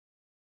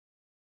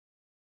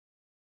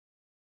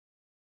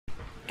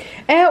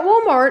At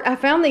Walmart, I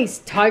found these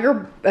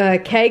tiger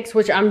cakes,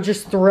 which I'm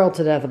just thrilled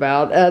to death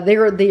about.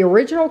 They're the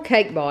original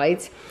cake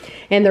bites,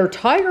 and they're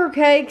tiger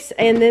cakes,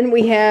 and then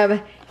we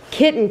have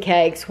kitten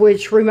cakes,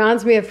 which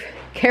reminds me of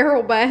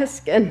Carol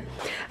Baskin.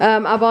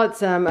 I bought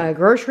some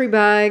grocery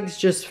bags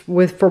just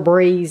with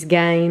Febreze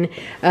Gain.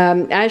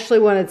 Ashley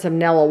wanted some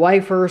Nella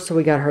wafers, so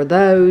we got her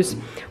those.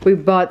 We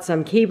bought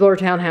some Keebler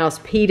Townhouse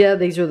Pita.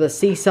 These are the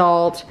sea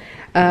salt.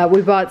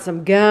 We bought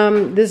some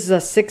gum. This is a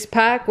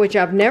 6-pack, which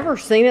I've never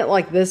seen it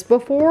like this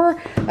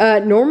before.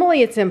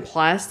 Normally it's in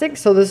plastic,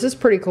 so this is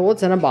pretty cool.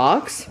 It's in a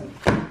box.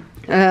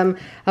 I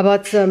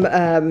bought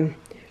some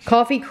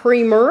coffee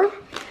creamer,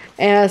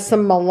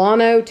 some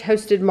Milano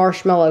toasted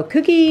marshmallow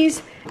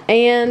cookies,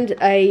 and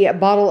a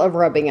bottle of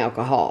rubbing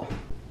alcohol.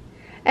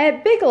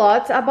 At Big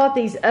Lots, I bought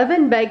these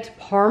oven-baked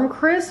Parm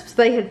Crisps.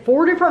 They had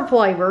 4 different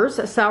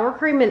flavors: sour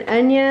cream and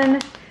onion,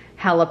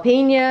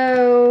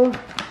 jalapeno,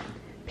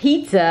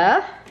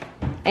 pizza,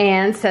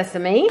 and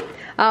sesame.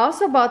 I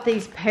also bought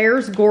these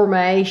Pears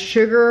Gourmet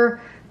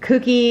Sugar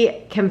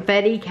Cookie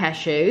Confetti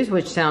Cashews,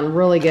 which sound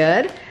really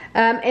good.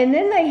 And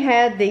then they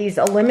had these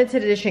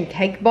limited edition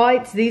cake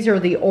bites. These are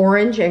the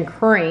orange and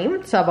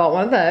cream, so I bought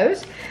one of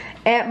those.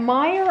 At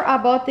Meijer, I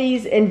bought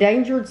these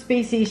endangered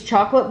species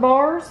chocolate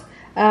bars.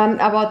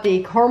 I bought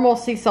the caramel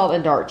sea salt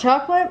and dark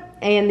chocolate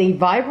and the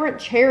vibrant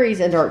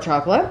cherries and dark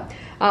chocolate.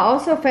 I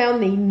also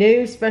found the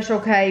new Special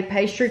K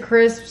pastry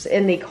crisps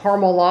in the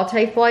caramel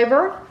latte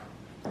flavor.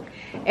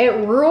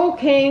 At Rural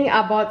King,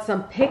 I bought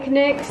some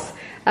picnics.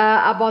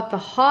 I bought the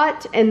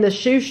hot and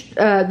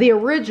the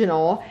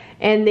original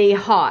and the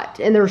hot,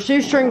 and they're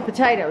shoestring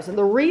potatoes. And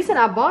the reason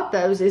I bought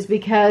those is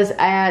because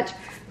at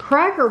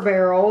Cracker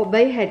Barrel,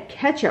 they had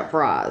ketchup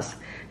fries.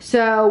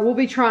 So we'll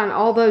be trying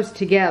all those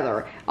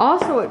together.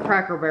 Also at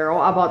Cracker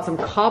Barrel, I bought some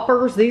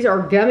Coppers. These are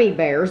gummy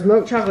bears,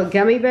 milk chocolate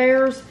gummy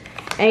bears,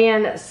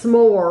 and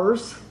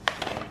s'mores.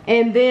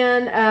 And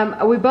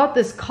then we bought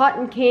this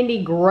cotton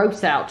candy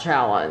gross out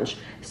challenge.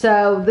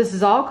 So this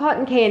is all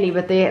cotton candy,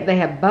 but they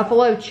have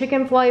buffalo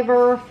chicken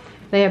flavor,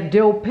 they have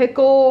dill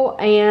pickle,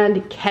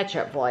 and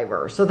ketchup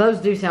flavor. So those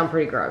do sound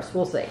pretty gross.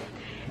 We'll see.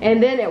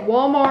 And then at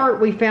Walmart,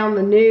 we found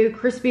the new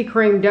Krispy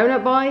Kreme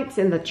donut bites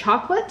in the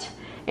chocolate,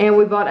 and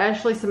we bought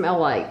Ashley some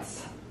L8s.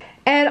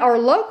 At our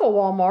local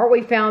Walmart,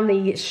 we found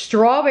the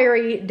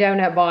strawberry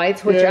donut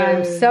bites, which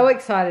I'm so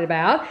excited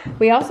about.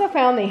 We also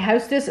found the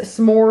Hostess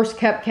S'mores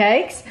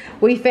cupcakes.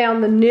 We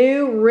found the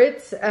new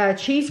Ritz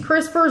cheese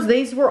crispers.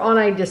 These were on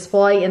a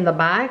display in the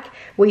back.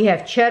 We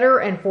have cheddar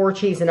and 4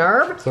 cheese and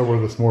herb. So were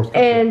the s'mores cupcakes.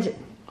 And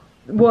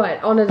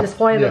what, on a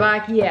display in the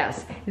back?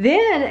 Yes.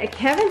 Then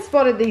Kevin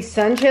spotted these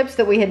Sun Chips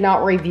that we had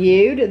not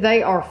reviewed.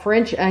 They are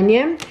French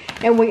onion,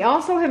 and we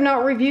also have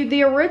not reviewed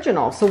the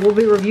original, so we'll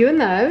be reviewing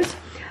those.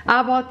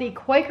 I bought the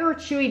Quaker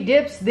Chewy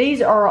Dips.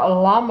 These are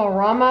Llama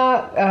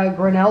Rama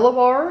granola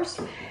bars.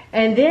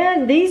 And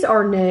then these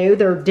are new.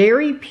 They're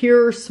Dairy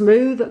Pure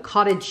Smooth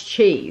Cottage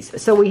Cheese.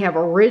 So we have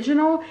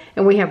original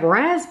and we have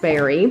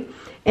raspberry.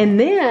 And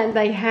then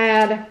they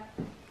had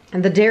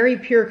the Dairy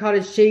Pure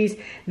Cottage Cheese.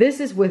 This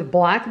is with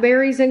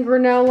blackberries and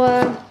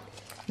granola.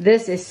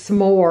 This is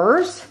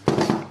s'mores.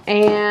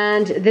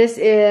 And this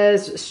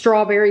is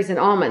strawberries and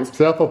almonds.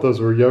 See, I thought those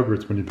were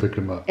yogurts when you picked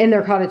them up. And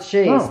they're cottage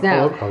cheese. Oh, no,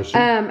 I love cottage cheese.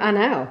 I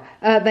know.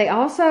 They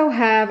also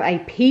have a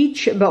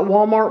peach, but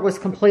Walmart was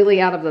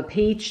completely out of the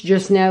peach.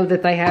 Just know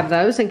that they have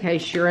those in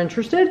case you're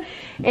interested.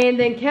 And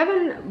then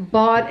Kevin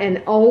bought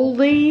an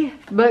oldie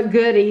but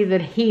goodie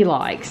that he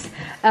likes.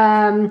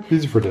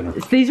 These are for dinner.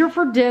 These are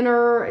for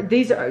dinner.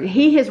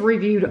 He has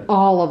reviewed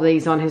all of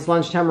these on his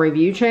Lunchtime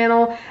Review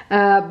channel,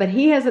 but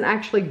he hasn't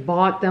actually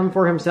bought them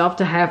for himself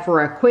to have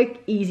for a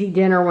quick, easy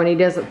dinner when he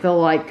doesn't feel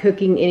like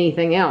cooking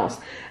anything else.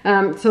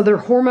 So they're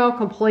Hormel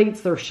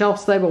Completes. They're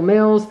shelf-stable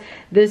meals.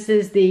 This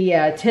is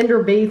the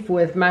tender beef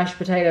with mashed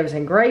potatoes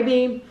and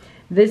gravy.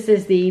 This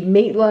is the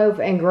meatloaf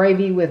and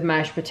gravy with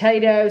mashed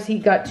potatoes. He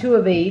got 2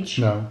 of each.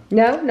 No.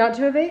 No, not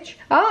 2 of each?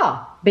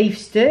 Ah, beef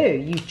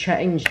stew. You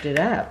changed it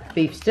up.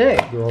 Beef stew.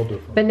 They're all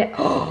different. But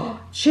now,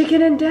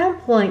 chicken and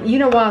dumpling. You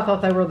know why I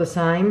thought they were the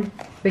same?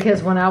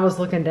 Because when I was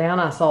looking down,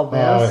 I saw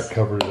this. It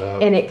covered it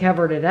up. And it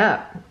covered it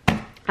up.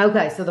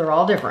 Okay, so they're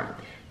all different.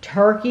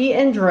 Turkey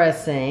and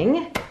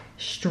dressing,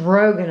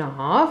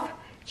 stroganoff,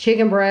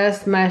 chicken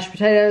breast, mashed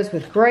potatoes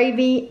with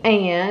gravy,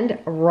 and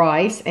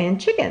rice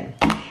and chicken.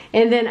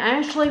 And then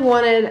Ashley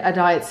wanted a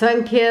Diet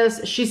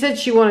Sunkiss. She said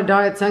she wanted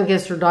Diet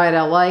Sunkiss or Diet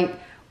L8.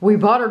 We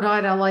bought her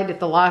Diet L8 at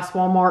the last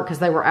Walmart because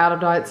they were out of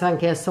Diet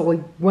Sunkiss. So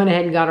we went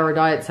ahead and got her a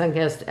Diet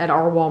Sunkiss at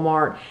our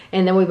Walmart.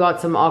 And then we bought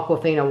some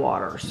Aquafina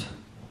waters.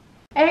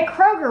 At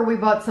Kroger, we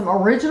bought some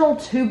original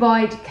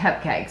 2-bite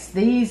cupcakes.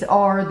 These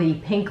are the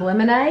pink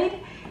lemonade.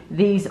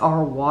 These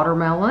are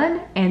watermelon.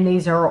 And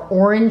these are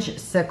orange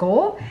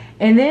sickle.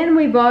 And then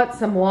we bought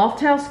some Loft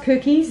House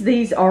cookies.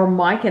 These are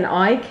Mike and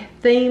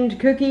Ike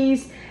themed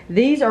cookies.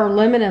 These are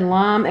lemon and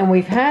lime, and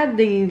we've had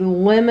the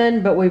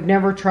lemon, but we've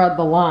never tried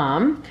the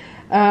lime.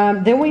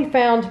 Then we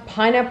found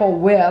pineapple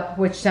whip,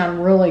 which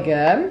sound really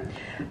good.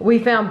 We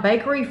found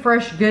Bakery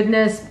Fresh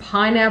Goodness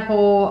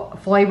pineapple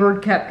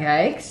flavored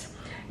cupcakes.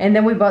 And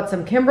then we bought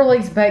some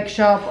Kimberly's Bake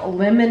Shop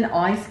lemon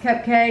ice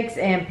cupcakes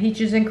and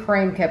peaches and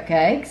cream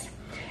cupcakes.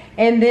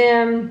 And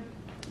then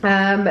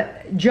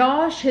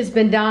Josh has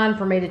been dying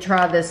for me to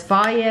try this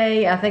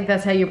Faye, I think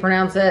that's how you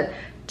pronounce it,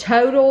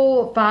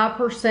 total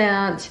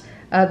 5%.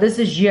 This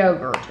is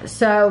yogurt.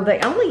 So they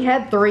only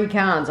had 3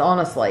 kinds,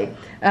 honestly,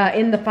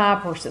 in the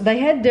 5%. They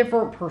had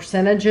different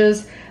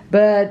percentages,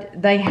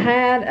 but they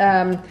had,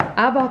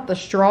 I bought the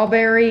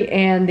strawberry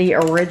and the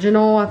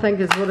original, I think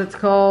is what it's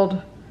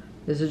called.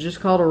 Is it just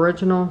called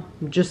original?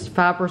 Just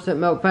 5%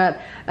 milk fat.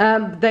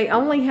 They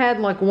only had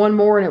like one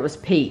more and it was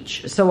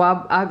peach. So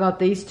I got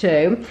these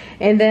 2.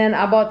 And then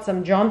I bought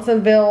some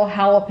Johnsonville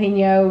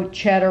jalapeno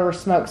cheddar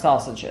smoked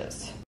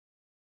sausages.